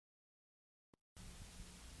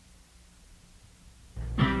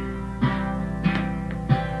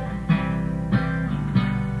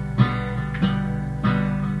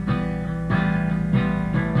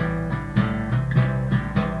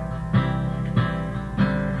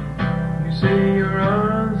say your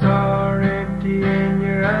arms are empty and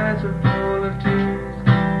your eyes are full of tears.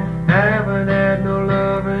 Haven't had no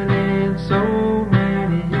loving in so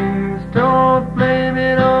many years. Don't blame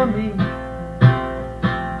it on me.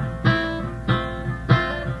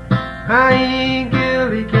 I ain't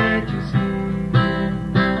guilty, can't you see?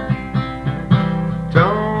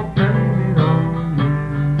 Don't blame it on me.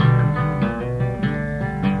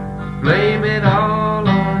 Blame it all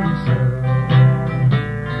on yourself.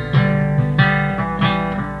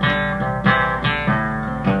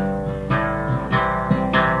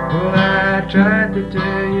 Well, I tried to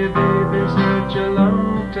tell you, baby, such a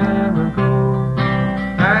long time ago,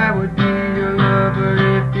 I would be your lover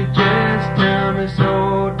if you just tell me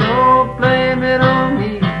so. Don't blame it on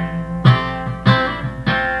me.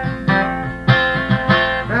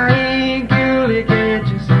 I ain't guilty, can't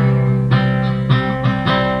you see?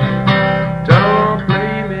 Don't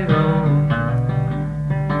blame it on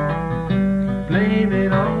me. Blame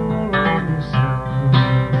it all on yourself.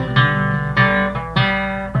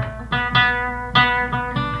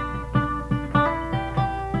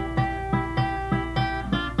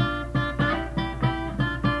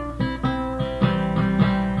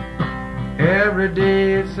 Every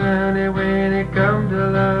day it's sunny when it comes to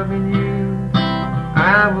loving you.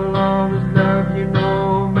 I will always love you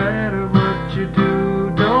no matter what you do.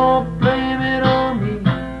 Don't blame it on me.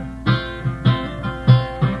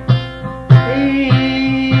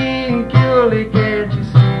 Ain't guilty, can't you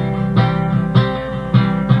see?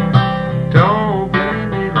 Don't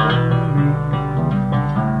blame it on me.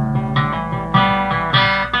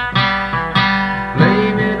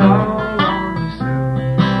 Blame it all on yourself.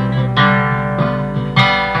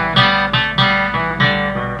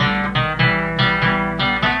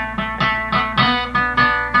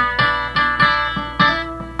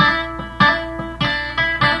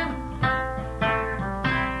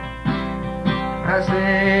 I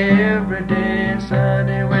say every day it's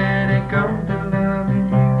sunny when